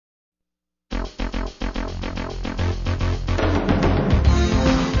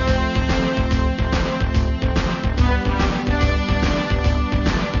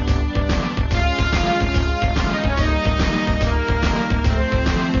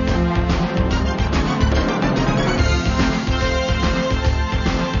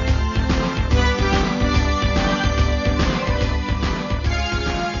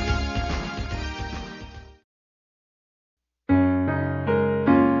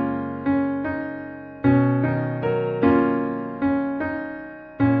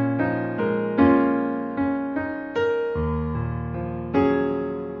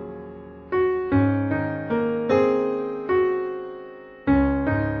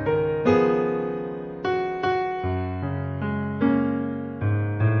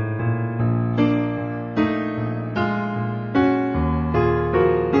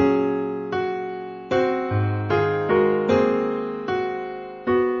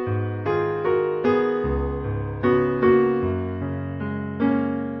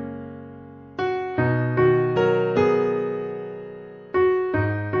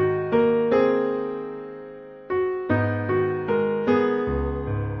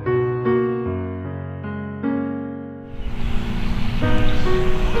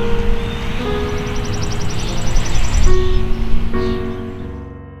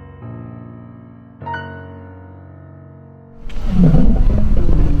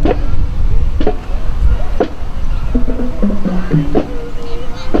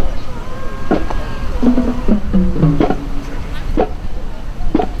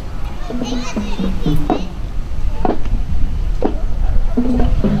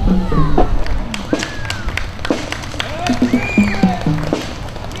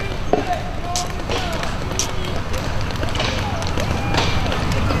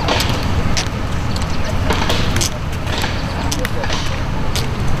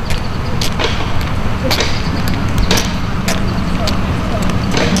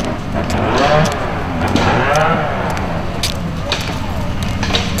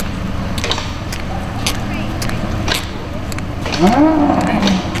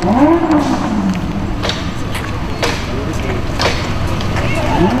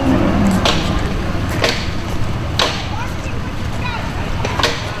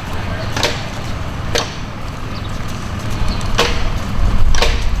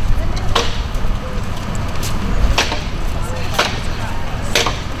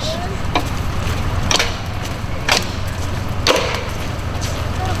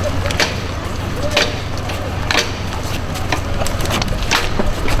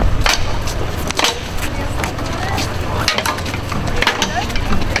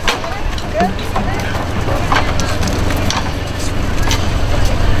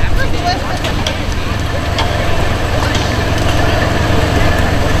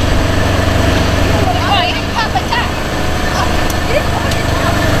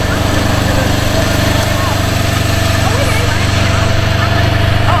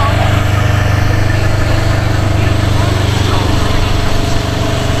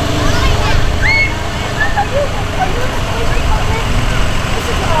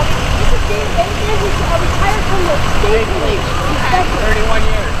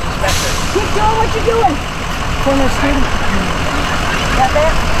Former student. Got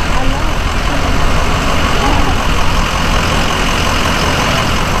that? I know.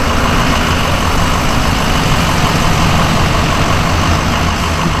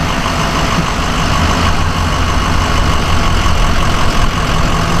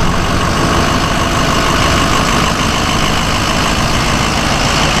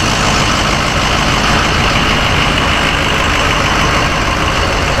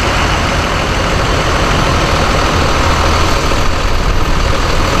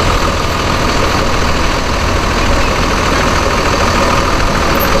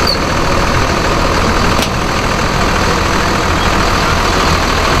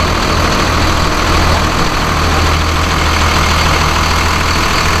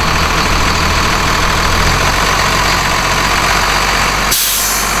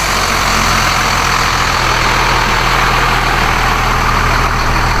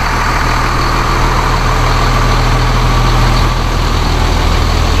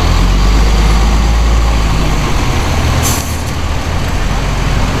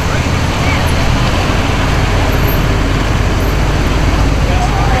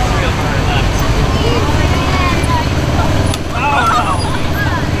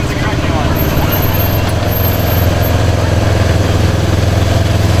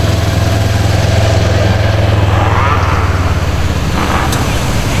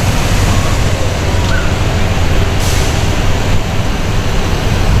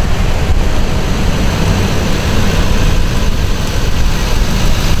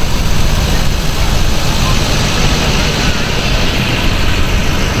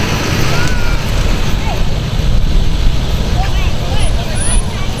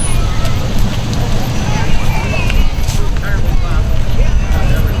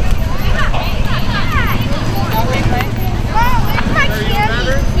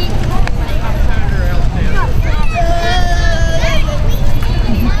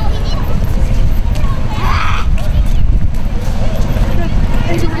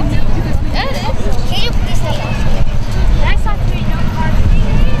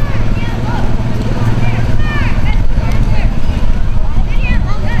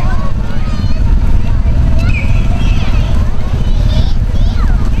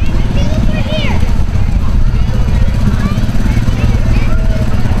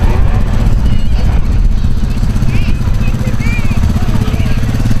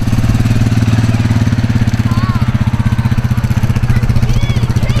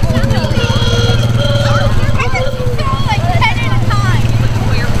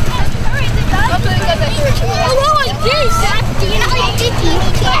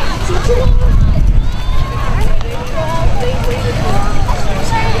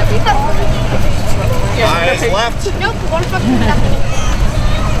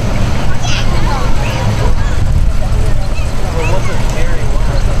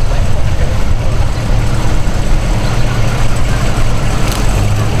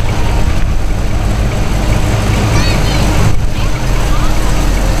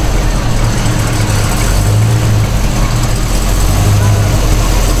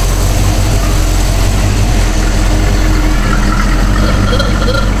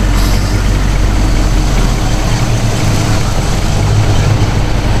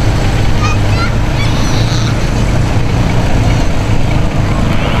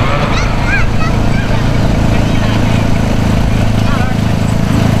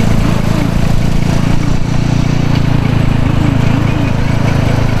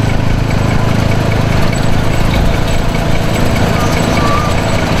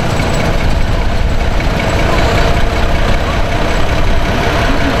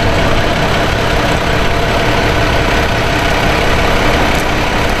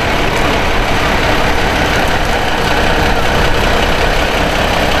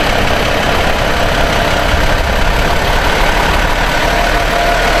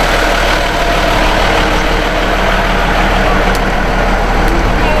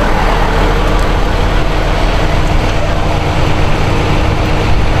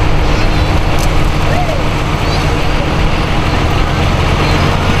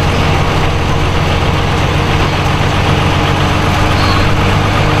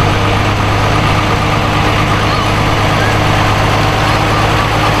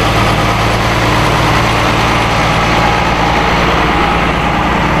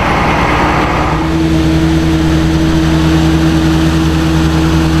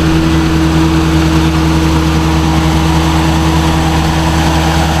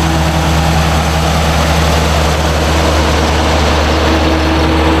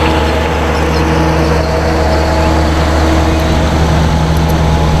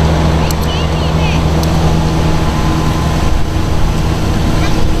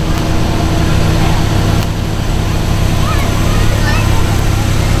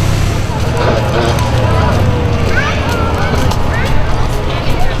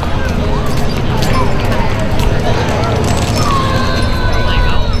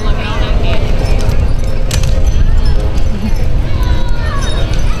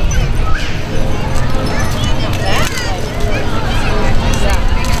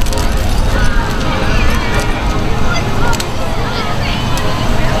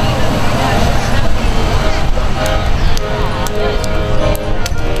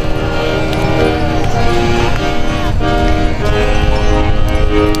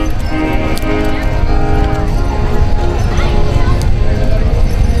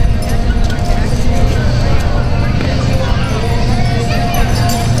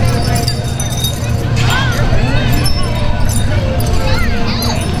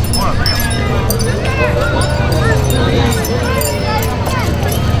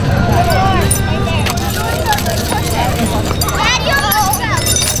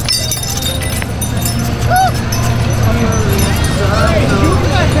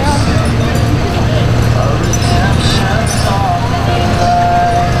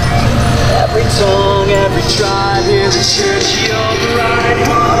 tried here in search of the right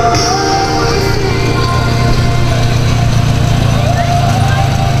one.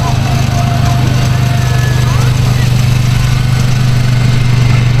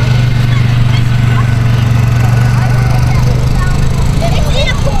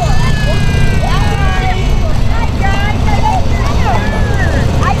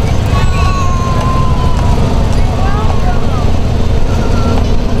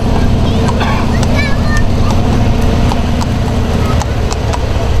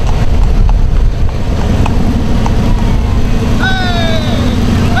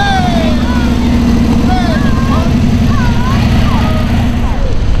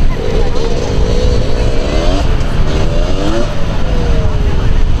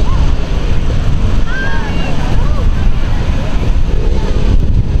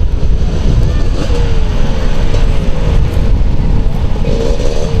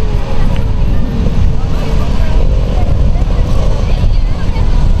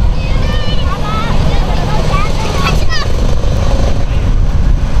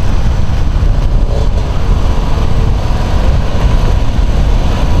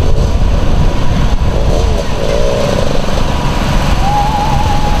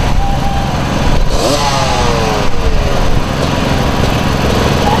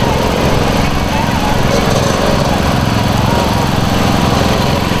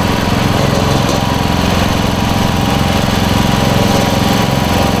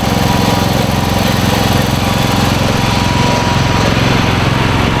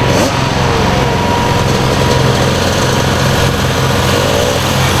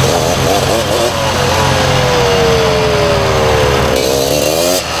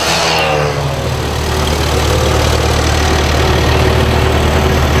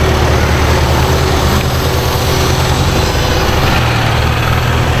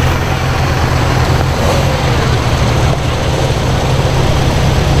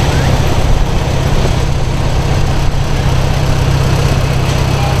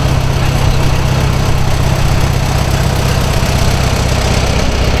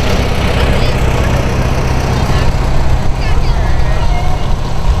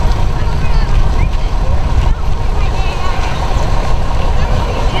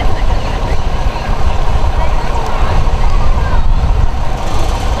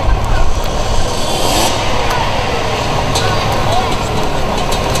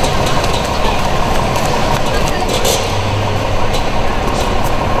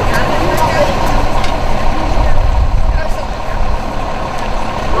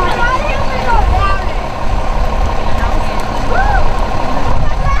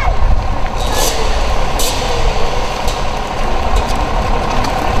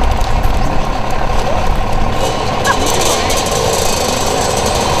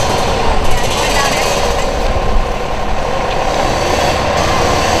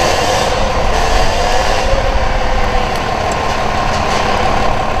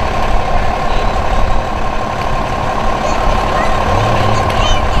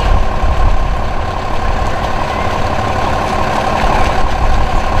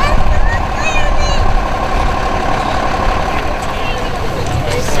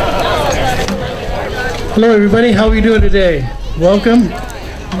 Hello everybody, how are we doing today? Welcome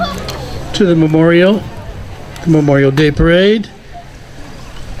to the Memorial Day Parade.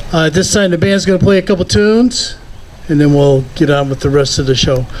 At this time the band's going to play a couple tunes and then we'll get on with the rest of the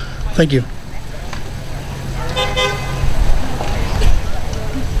show. Thank you.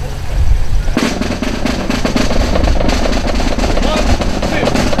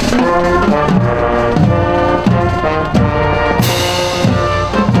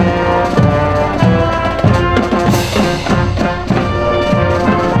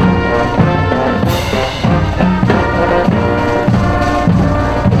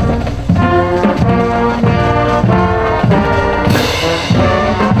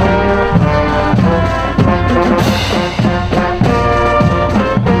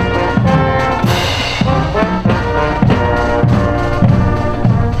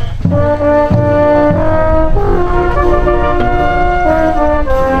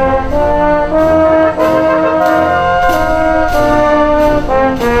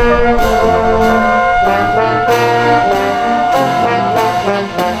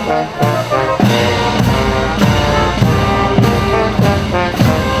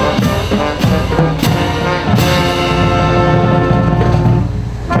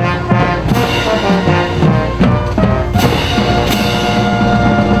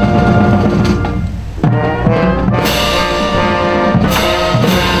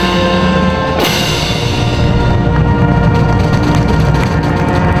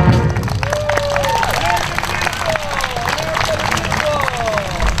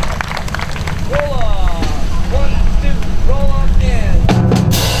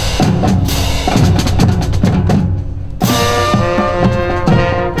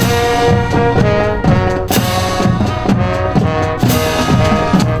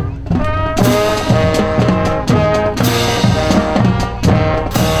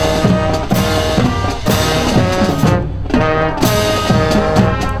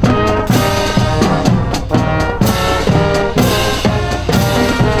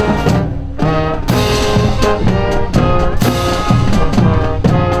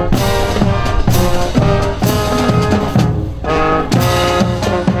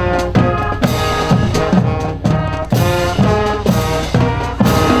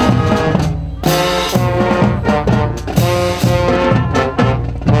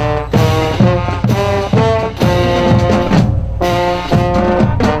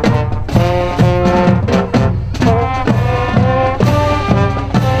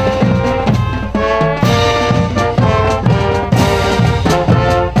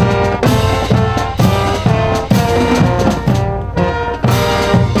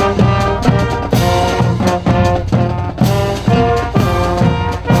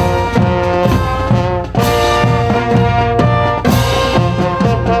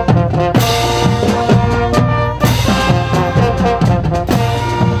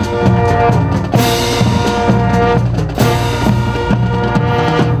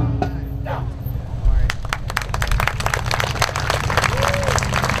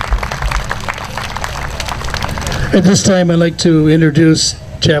 At this time, I'd like to introduce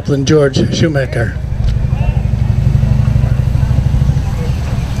Chaplain George Schumacher.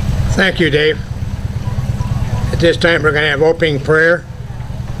 Thank you, Dave. At this time, we're going to have opening prayer.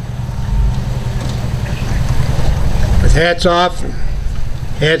 With hats off,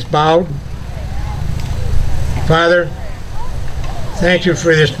 heads bowed. Father, thank you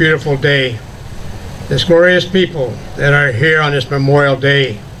for this beautiful day, this glorious people that are here on this Memorial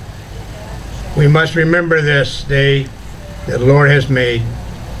Day. We must remember this day that the Lord has made.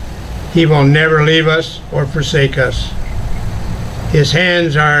 He will never leave us or forsake us. His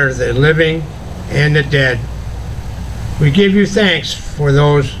hands are the living and the dead. We give you thanks for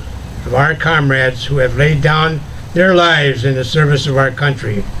those of our comrades who have laid down their lives in the service of our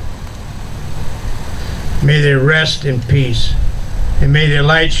country. May they rest in peace, and may the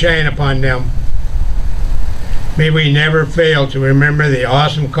light shine upon them. May we never fail to remember the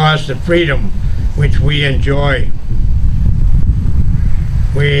awesome cost of freedom which we enjoy.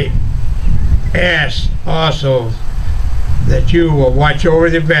 We ask also that you will watch over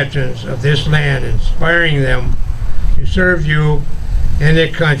the veterans of this land, inspiring them to serve you and the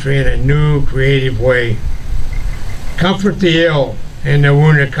country in a new, creative way. Comfort the ill and the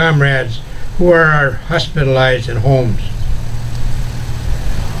wounded comrades who are hospitalized in homes.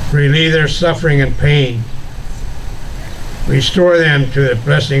 Relieve their suffering and pain. Restore them to the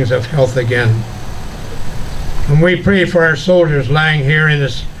blessings of health again. And we pray for our soldiers lying here in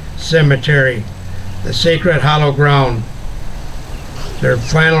this cemetery, the sacred hollow ground, their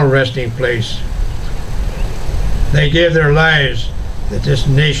final resting place. They give their lives that this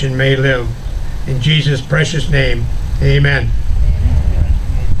nation may live. In Jesus' precious name, amen.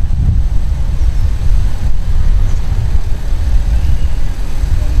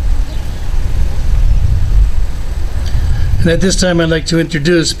 And at this time, I'd like to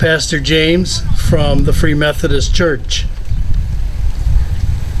introduce Pastor James from the Free Methodist Church.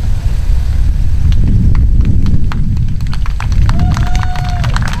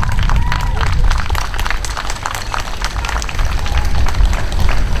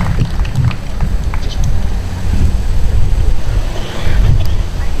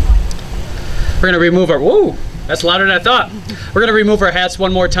 We're going to remove our, whoa, that's louder than I thought. We're going to remove our hats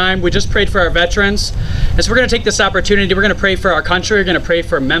one more time. We just prayed for our veterans. And so we're going to take this opportunity. We're going to pray for our country. We're going to pray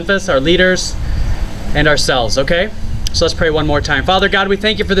for Memphis, our leaders, and ourselves, okay? So let's pray one more time. Father God, we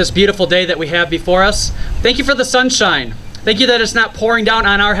thank you for this beautiful day that we have before us. Thank you for the sunshine. Thank you that it's not pouring down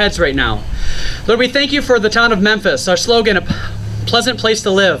on our heads right now. Lord, we thank you for the town of Memphis, our slogan, a pleasant place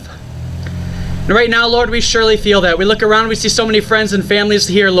to live. And right now, Lord, we surely feel that. We look around, we see so many friends and families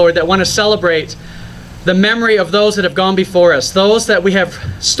here, Lord, that want to celebrate the memory of those that have gone before us, those that we have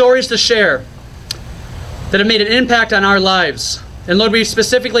stories to share that have made an impact on our lives. And Lord, we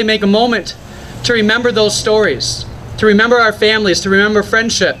specifically make a moment to remember those stories, to remember our families, to remember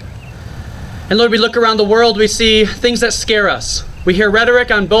friendship. And Lord, we look around the world, we see things that scare us. We hear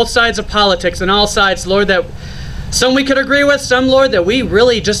rhetoric on both sides of politics and all sides, Lord, that some we could agree with, some, Lord, that we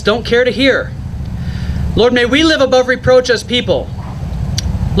really just don't care to hear. Lord, may we live above reproach as people.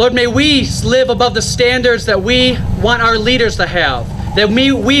 Lord, may we live above the standards that we want our leaders to have, that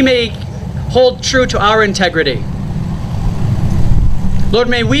we may hold true to our integrity. Lord,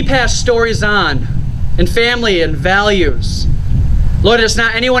 may we pass stories on in family and values. Lord, it's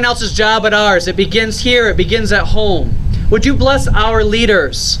not anyone else's job but ours. It begins here, it begins at home. Would you bless our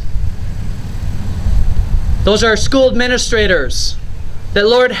leaders? Those are school administrators that,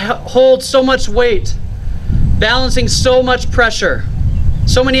 Lord, hold so much weight, balancing so much pressure,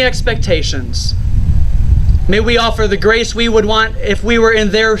 so many expectations. May we offer the grace we would want if we were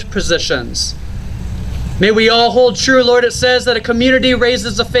in their positions. May we all hold true, Lord. It says that a community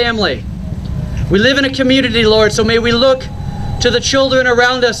raises a family. We live in a community, Lord, so may we look to the children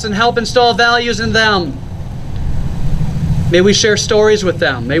around us and help install values in them. May we share stories with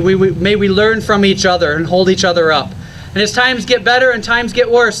them. May we learn from each other and hold each other up. And as times get better and times get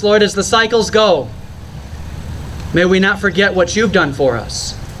worse, Lord, as the cycles go, may we not forget what you've done for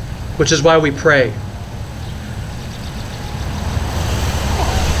us, which is why we pray.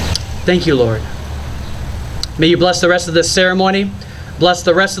 Thank you, Lord. May you bless the rest of this ceremony. Bless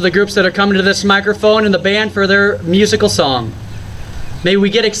the rest of the groups that are coming to this microphone and the band for their musical song. May we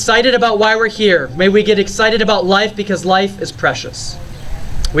get excited about why we're here. May we get excited about life because life is precious.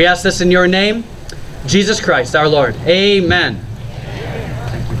 We ask this in your name, Jesus Christ, our Lord. Amen.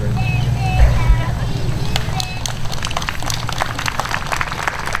 Thank you very much.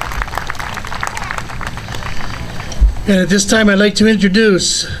 And at this time, I'd like to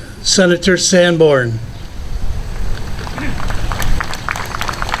introduce Senator Sanborn.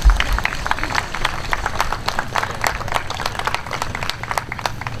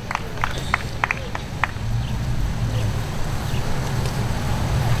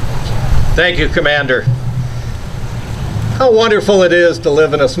 Thank you, Commander. How wonderful it is to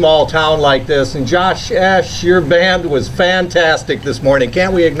live in a small town like this. And Josh, Ash, your band was fantastic this morning.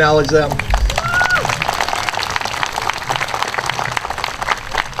 Can't we acknowledge them?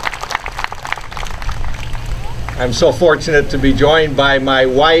 I'm so fortunate to be joined by my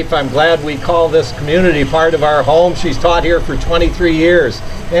wife. I'm glad we call this community part of our home. She's taught here for 23 years.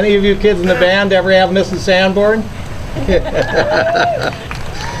 Any of you kids in the band ever have Mrs. Sanborn?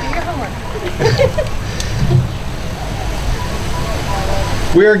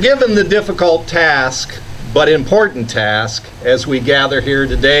 We are given the difficult task, but important task, as we gather here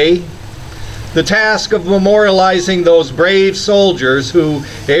today. The task of memorializing those brave soldiers who,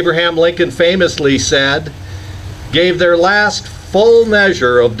 Abraham Lincoln famously said, gave their last full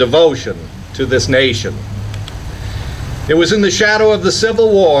measure of devotion to this nation. It was in the shadow of the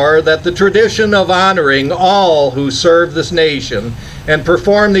Civil War that the tradition of honoring all who served this nation and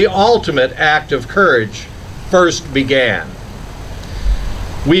performed the ultimate act of courage first began.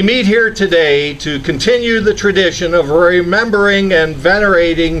 We meet here today to continue the tradition of remembering and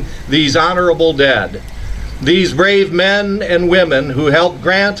venerating these honorable dead, these brave men and women who helped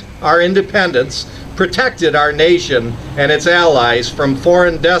grant our independence, protected our nation and its allies from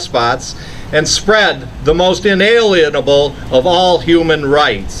foreign despots, and spread the most inalienable of all human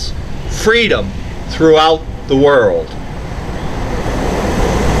rights, freedom, throughout the world.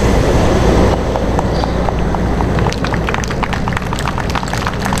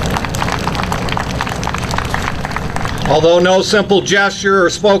 Although no simple gesture or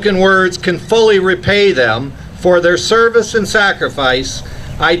spoken words can fully repay them for their service and sacrifice,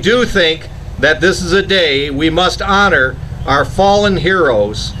 I do think that this is a day we must honor our fallen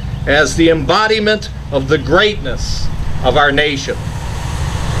heroes as the embodiment of the greatness of our nation.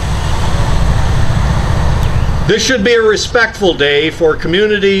 This should be a respectful day for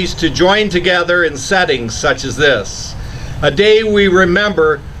communities to join together in settings such as this. A day we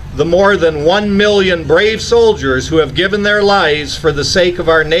remember the more than 1 million brave soldiers who have given their lives for the sake of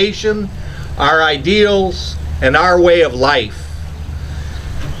our nation, our ideals, and our way of life.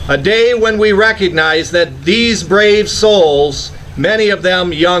 A day when we recognize that these brave souls, many of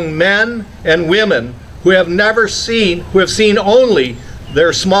them young men and women who have seen only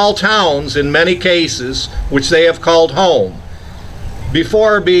their small towns in many cases, which they have called home,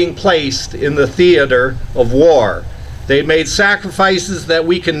 before being placed in the theater of war. They made sacrifices that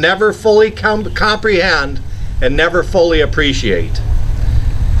we can never fully comprehend and never fully appreciate.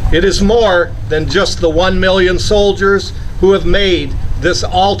 It is more than just the 1 million soldiers who have made this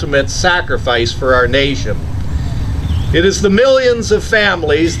ultimate sacrifice for our nation. It is the millions of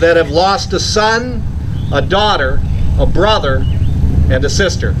families that have lost a son, a daughter, a brother, and a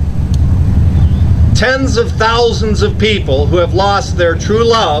sister. Tens of thousands of people who have lost their true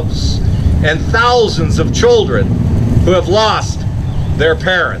loves, and thousands of children who have lost their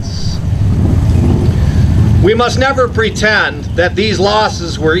parents. We must never pretend that these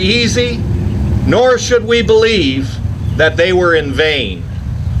losses were easy, nor should we believe that they were in vain.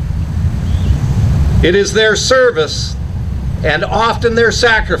 It is their service and often their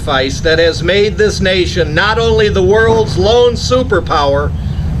sacrifice that has made this nation not only the world's lone superpower,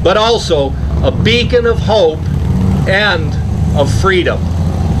 but also a beacon of hope and of freedom.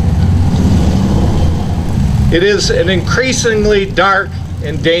 It is an increasingly dark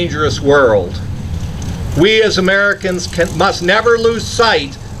and dangerous world. We as Americans must never lose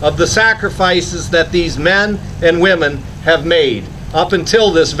sight of the sacrifices that these men and women have made up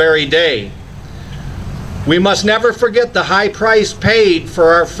until this very day. We must never forget the high price paid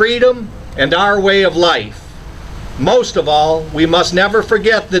for our freedom and our way of life. Most of all, we must never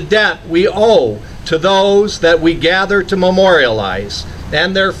forget the debt we owe to those that we gather to memorialize,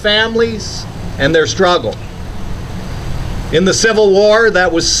 and their families and their struggle. In the Civil War,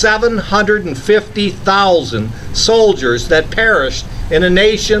 that was 750,000 soldiers that perished in a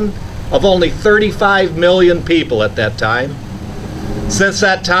nation of only 35 million people at that time. Since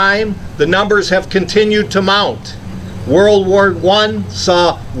that time, the numbers have continued to mount. World War I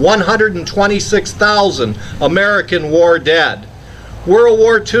saw 126,000 American war dead. World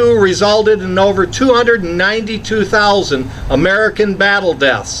War II resulted in over 292,000 American battle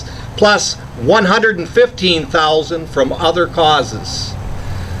deaths, plus 115,000 from other causes.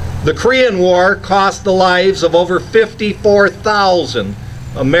 The Korean War cost the lives of over 54,000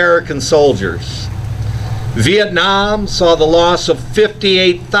 American soldiers. Vietnam saw the loss of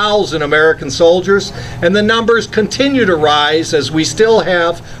 58,000 American soldiers, and the numbers continue to rise as we still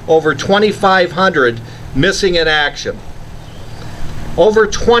have over 2,500 missing in action. Over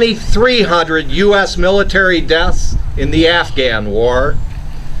 2,300 U.S. military deaths in the Afghan War.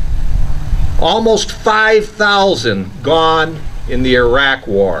 Almost 5,000 gone in the Iraq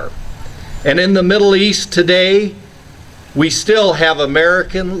War. And in the Middle East today, we still have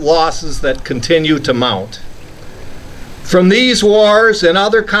American losses that continue to mount. From these wars and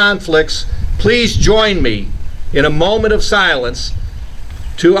other conflicts, please join me in a moment of silence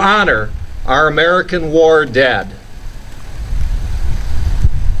to honor our American war dead.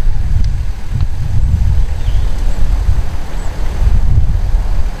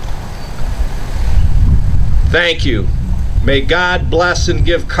 Thank you. May God bless and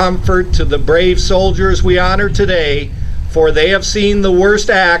give comfort to the brave soldiers we honor today, for they have seen the worst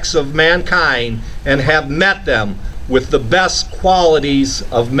acts of mankind and have met them with the best qualities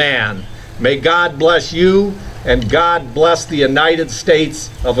of man. May God bless you, and God bless the United States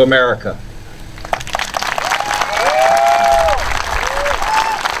of America.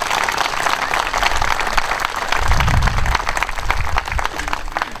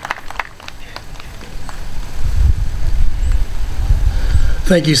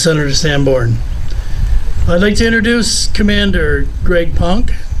 Thank you, Senator Sanborn. I'd like to introduce Commander Greg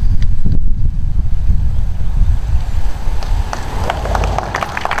Punk.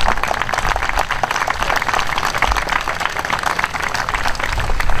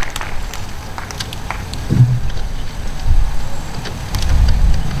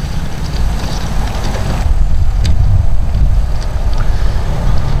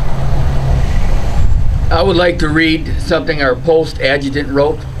 I would like to read something our post adjutant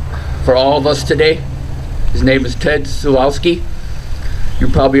wrote for all of us today. His name is Ted Sulowski. You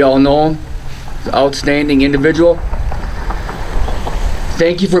probably all know him. He's an outstanding individual.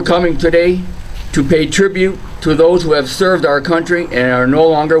 Thank you for coming today to pay tribute to those who have served our country and are no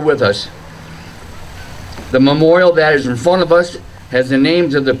longer with us. The memorial that is in front of us has the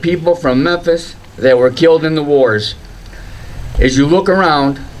names of the people from Memphis that were killed in the wars. As you look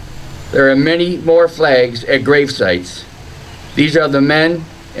around, there are many more flags at grave sites. These are the men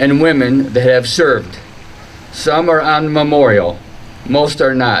and women that have served. Some are on the memorial, most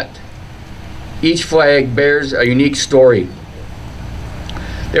are not. Each flag bears a unique story.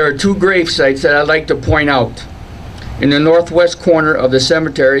 There are two grave sites that I'd like to point out. In the northwest corner of the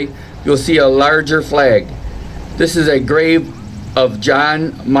cemetery, you'll see a larger flag. This is a grave of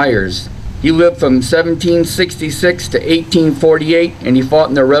John Myers. He lived from 1766 to 1848, and he fought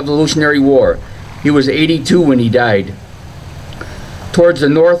in the Revolutionary War. He was 82 when he died. Towards the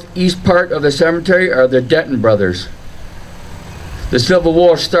northeast part of the cemetery are the Denton brothers. The Civil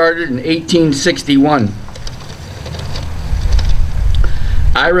War started in 1861.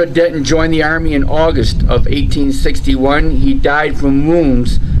 Ira Denton joined the Army in August of 1861. He died from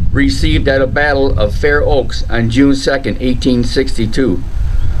wounds received at a battle of Fair Oaks on June 2nd, 1862.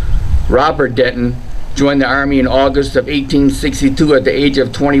 Robert Denton joined the Army in August of 1862 at the age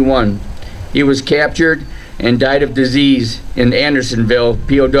of 21. He was captured and died of disease in Andersonville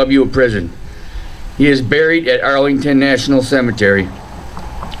POW prison. He is buried at Arlington National Cemetery.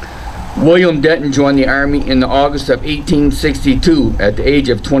 William Denton joined the Army in August of 1862 at the age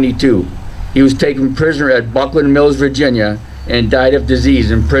of 22. He was taken prisoner at Buckland Mills, Virginia, and died of disease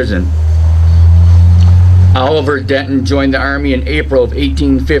in prison. Oliver Denton joined the Army in April of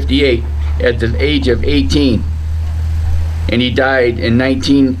 1858 at the age of 18, and he died in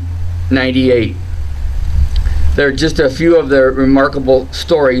 1998. There are just a few of the remarkable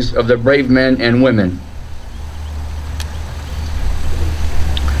stories of the brave men and women.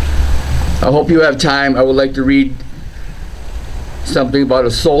 I hope you have time. I would like to read something about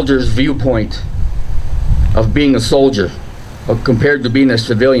a soldier's viewpoint of being a soldier compared to being a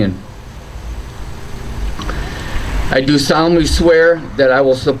civilian. I do solemnly swear that I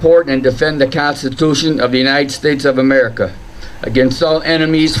will support and defend the Constitution of the United States of America against all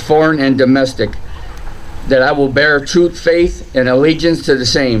enemies, foreign and domestic, that I will bear true faith and allegiance to the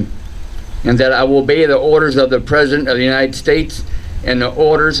same, and that I will obey the orders of the President of the United States and the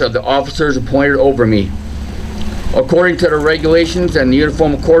orders of the officers appointed over me, according to the regulations and the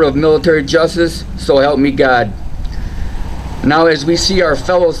Uniform Court of Military Justice, so help me God. Now, as we see our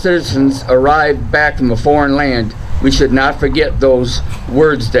fellow citizens arrive back from a foreign land, we should not forget those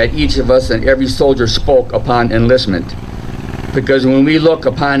words that each of us and every soldier spoke upon enlistment. Because when we look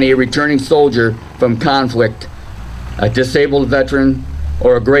upon a returning soldier from conflict, a disabled veteran,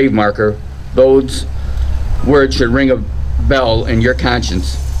 or a grave marker, those words should ring a bell in your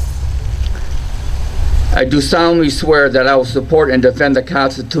conscience. I do solemnly swear that I will support and defend the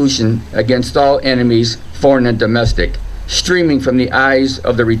Constitution against all enemies, foreign and domestic, streaming from the eyes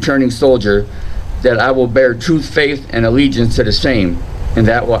of the returning soldier, that I will bear true faith and allegiance to the same, and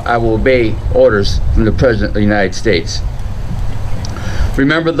that I will obey orders from the President of the United States.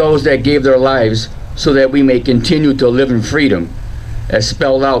 Remember those that gave their lives so that we may continue to live in freedom, as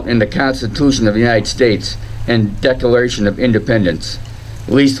spelled out in the Constitution of the United States and Declaration of Independence.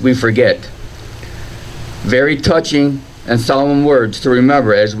 Lest we forget. Very touching and solemn words to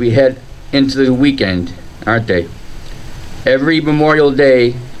remember as we head into the weekend, aren't they? Every Memorial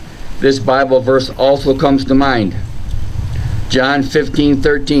Day, this Bible verse also comes to mind. John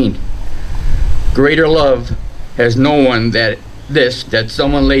 15:13. Greater love has no one that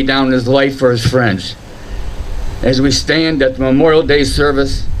someone lay down his life for his friends. As we stand at the Memorial Day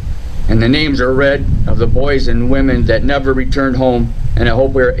service and the names are read of the boys and women that never returned home, and I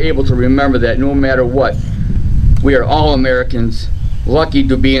hope we are able to remember that no matter what, we are all Americans, lucky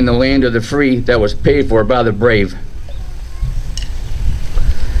to be in the land of the free that was paid for by the brave.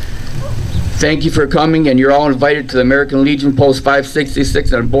 Thank you for coming, and you're all invited to the American Legion Post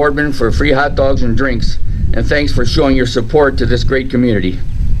 566 in Boardman for free hot dogs and drinks. And thanks for showing your support to this great community.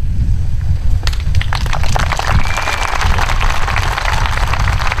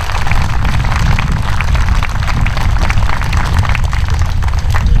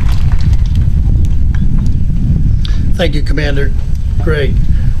 Thank you, Commander. Great.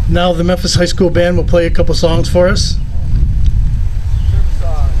 Now the Memphis High School Band will play a couple songs for us.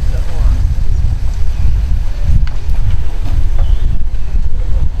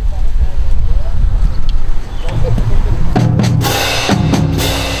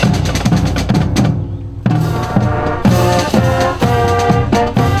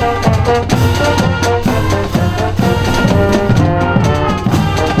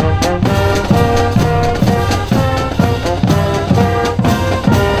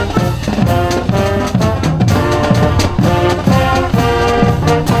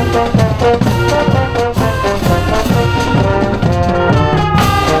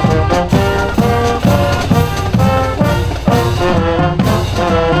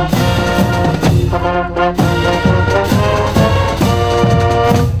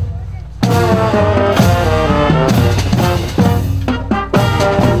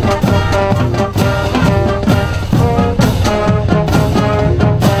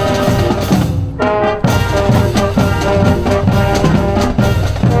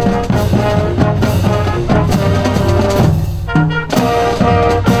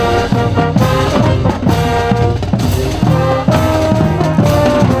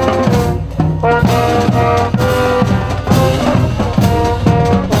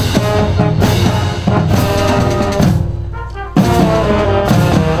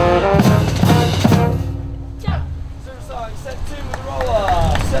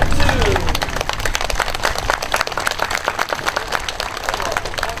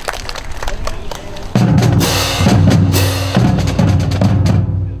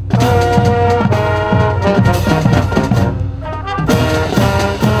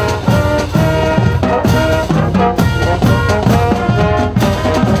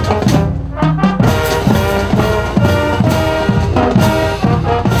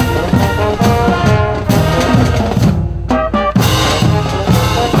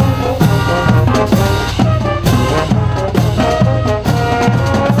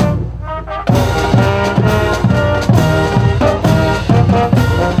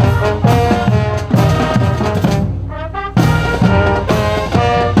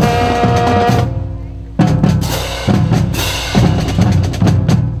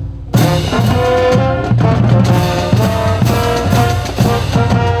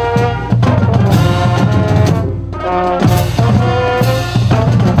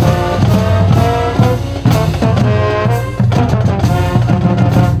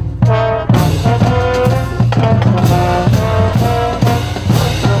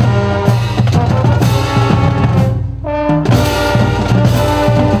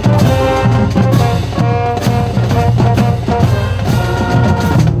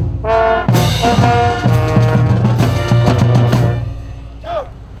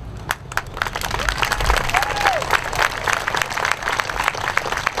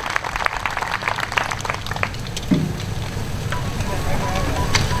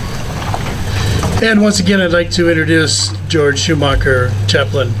 And once again, I'd like to introduce George Schumacher,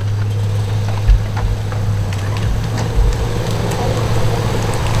 chaplain.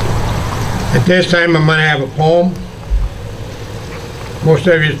 At this time, I'm going to have a poem. Most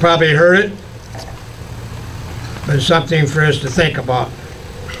of you have probably heard it, but it's something for us to think about.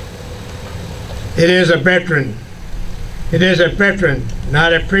 It is a veteran. It is a veteran,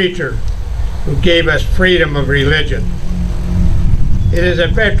 not a preacher, who gave us freedom of religion. It is a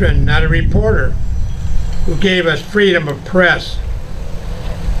veteran, not a reporter, who gave us freedom of press.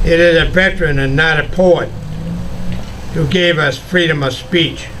 It is a veteran and not a poet who gave us freedom of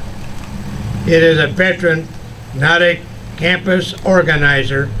speech. It is a veteran, not a campus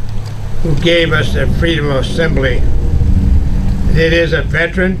organizer, who gave us the freedom of assembly. It is a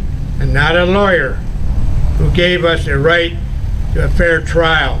veteran and not a lawyer who gave us the right to a fair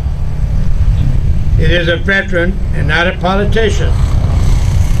trial. It is a veteran and not a politician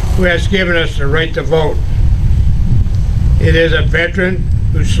who has given us the right to vote. It is a veteran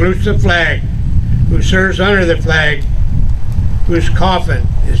who salutes the flag, who serves under the flag, whose coffin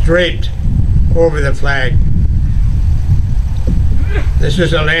is draped over the flag. This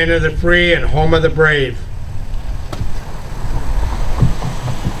is the land of the free and home of the brave.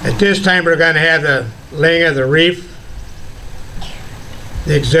 At this time, we're going to have the laying of the wreath.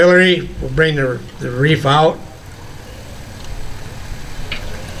 The auxiliary will bring the wreath out,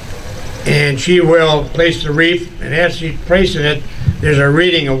 and she will place the wreath, and as she's placing it, there's a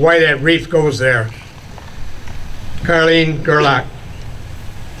reading of why that wreath goes there. Carlene Gerlach.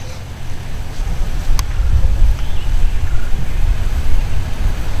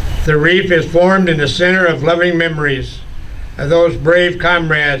 The wreath is formed in the center of loving memories of those brave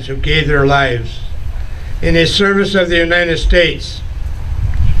comrades who gave their lives in the service of the United States,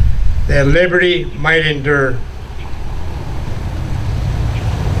 that liberty might endure.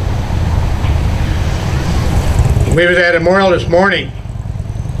 We was at a memorial this morning,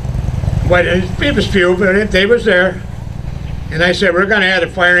 but it was few, but they was there. And I said, we're going to have the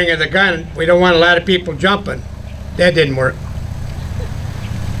firing of the gun. We don't want a lot of people jumping. That didn't work.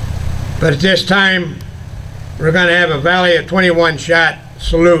 But at this time, we're going to have a Valley of 21 shot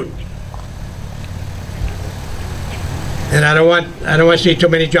salute. And I don't want to see too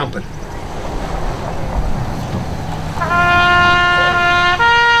many jumping.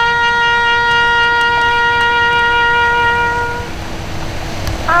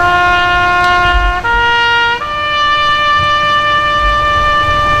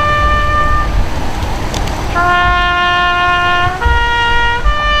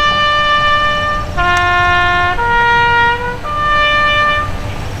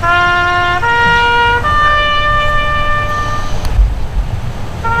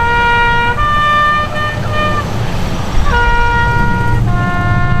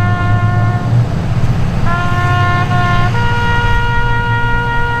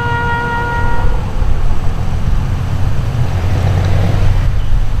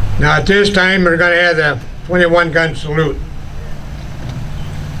 Now at this time, we're going to have the 21 gun salute.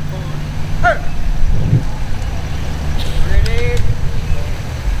 Ready?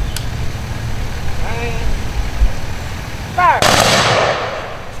 Aim. Fire.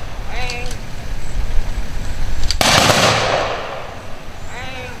 Aim.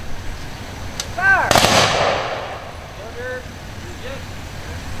 Aim. Fire. Order. Resist.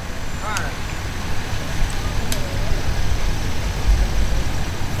 Fire.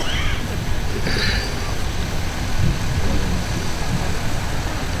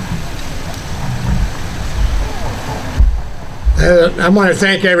 I want to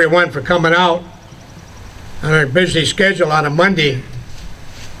thank everyone for coming out on our busy schedule on a Monday.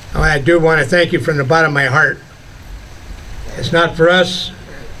 I do want to thank you from the bottom of my heart. It's not for us,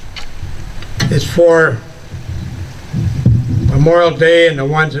 it's for Memorial Day and the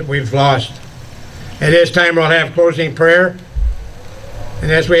ones that we've lost. At this time, we'll have closing prayer.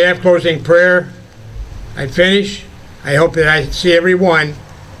 And as we have closing prayer, I finish. I hope that I see everyone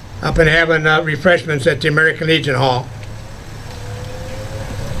up and having refreshments at the American Legion Hall.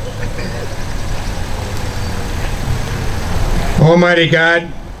 Almighty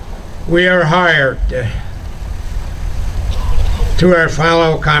God, we are hired to our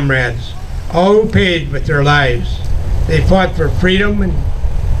fellow comrades, all who paid with their lives. They fought for freedom,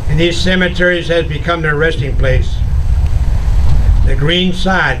 and these cemeteries has become their resting place. The green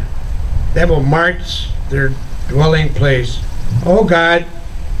sod that will mark their dwelling place. Oh God,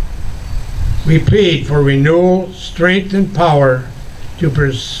 we plead for renewal, strength, and power to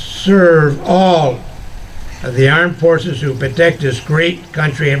preserve all of the armed forces who protect this great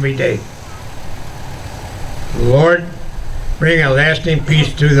country every day. Lord, bring a lasting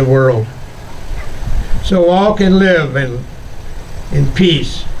peace to the world, so all can live in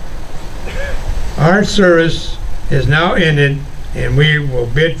peace. Our service is now ended, and we will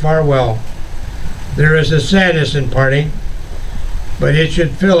bid farewell. There is a sadness in parting, but it should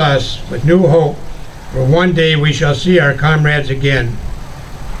fill us with new hope, for one day we shall see our comrades again.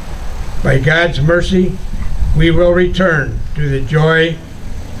 By God's mercy, we will return to the joy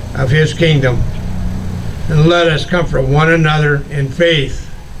of His kingdom. And let us comfort one another in faith.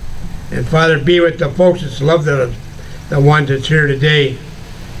 And Father, be with the folks that love the one that's here today.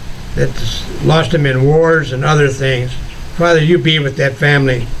 that's lost them in wars and other things. Father, you be with that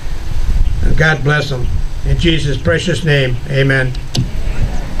family. And God bless them. In Jesus' precious name, amen.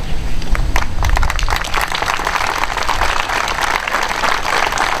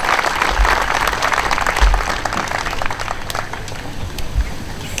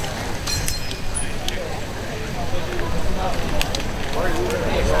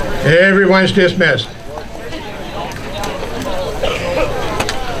 Everyone's dismissed.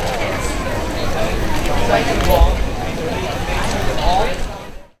 Thank you, Paul.